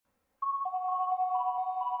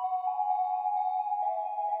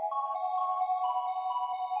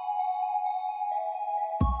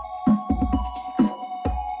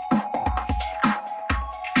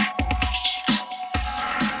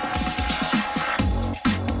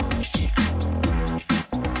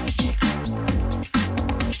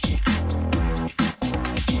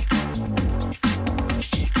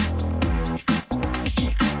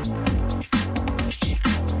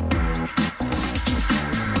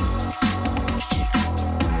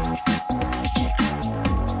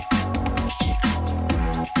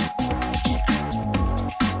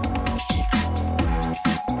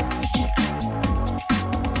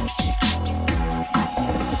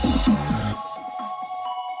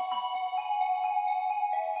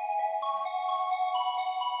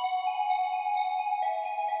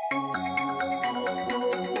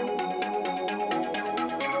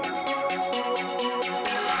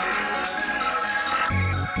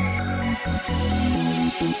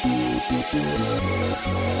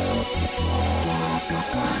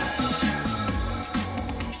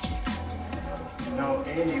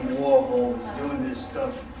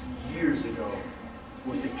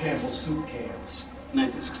with the Campbell soup cans.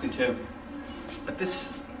 1962. But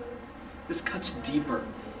this cuts deeper.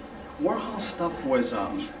 Warhol's stuff was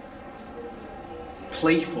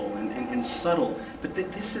playful and subtle, but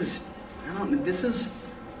this is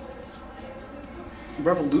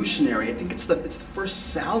revolutionary. I think it's the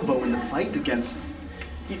first salvo in the fight against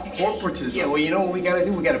corporatism. Yeah, well, you know what we gotta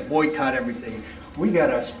do? We gotta boycott everything. We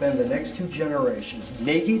gotta spend the next 2 generations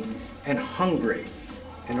naked and hungry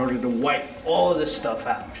in order to wipe all of this stuff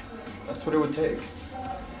out. That's what it would take.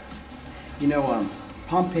 You know,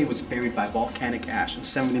 Pompeii was buried by volcanic ash in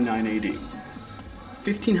 79 AD.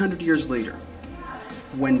 1,500 years later,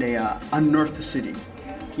 when they unearthed the city,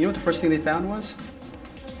 you know what the first thing they found was?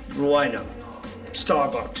 Well, I know.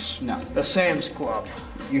 Starbucks. No. The Sam's Club.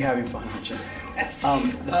 You're having fun, aren't you?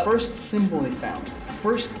 The first symbol they found, the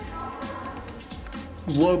first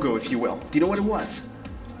logo, if you will. Do you know what it was?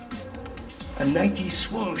 A Nike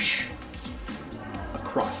swoosh. A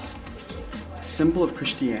cross. A symbol of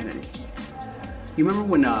Christianity. You remember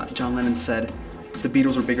when John Lennon said the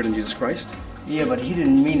Beatles were bigger than Jesus Christ? Yeah, but he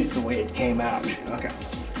didn't mean it the way it came out. Okay.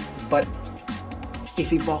 But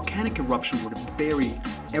if a volcanic eruption were to bury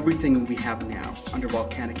everything we have now under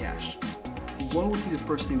volcanic ash, what would be the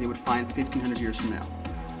first thing they would find 1,500 years from now?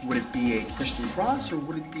 Would it be a Christian cross or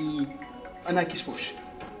would it be a Nike swoosh?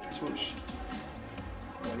 Swoosh.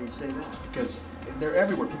 Why do you say that? Because they're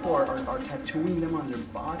everywhere. People are tattooing them on their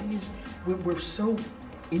bodies. We're so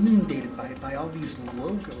inundated by all these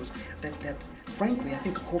logos that frankly, I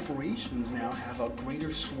think corporations now have a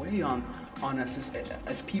greater sway on us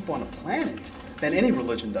as people on a planet than any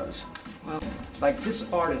religion does. Well, like this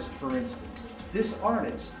artist, for instance. This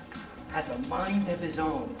artist has a mind of his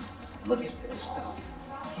own. Look at this stuff.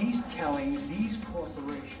 He's telling these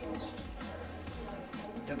corporations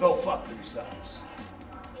to go fuck themselves.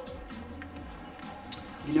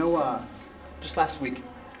 You know, just last week,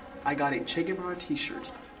 I got a Che Guevara t-shirt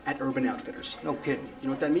at Urban Outfitters. No kidding. You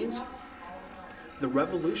know what that means? The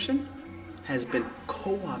revolution has been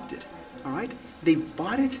co-opted, all right? They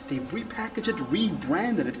bought it, they've repackaged it,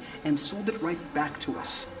 rebranded it, and sold it right back to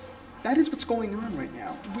us. That is what's going on right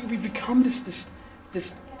now. We've become this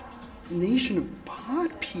nation of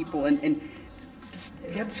pod people, and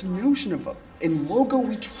we have this notion of a logo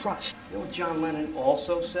we trust. You know what John Lennon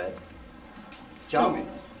also said? Tell me.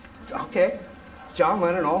 Okay. John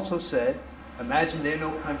Lennon also said, imagine there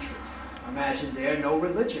no country. Imagine there no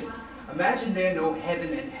religion. Imagine there no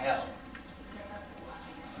heaven and hell.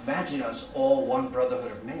 Imagine us all one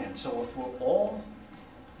brotherhood of man. So if we're all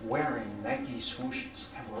wearing Nike swooshes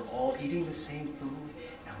and we're all eating the same food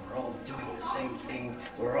and we're all doing the same thing,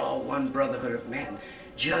 we're all one brotherhood of man.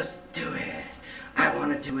 Just do it. I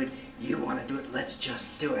want to do it. You want to do it. Let's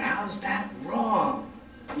just do it. How's that wrong?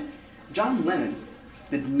 John Lennon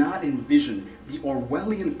did not envision the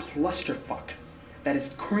Orwellian clusterfuck that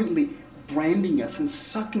is currently branding us and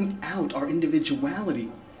sucking out our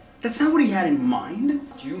individuality. That's not what he had in mind.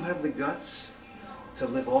 Do you have the guts to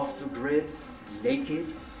live off the grid, naked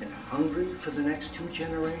and hungry for the next 2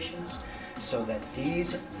 generations, so that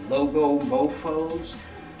these logo MOFOs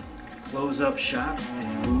close up shop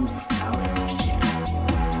and move out?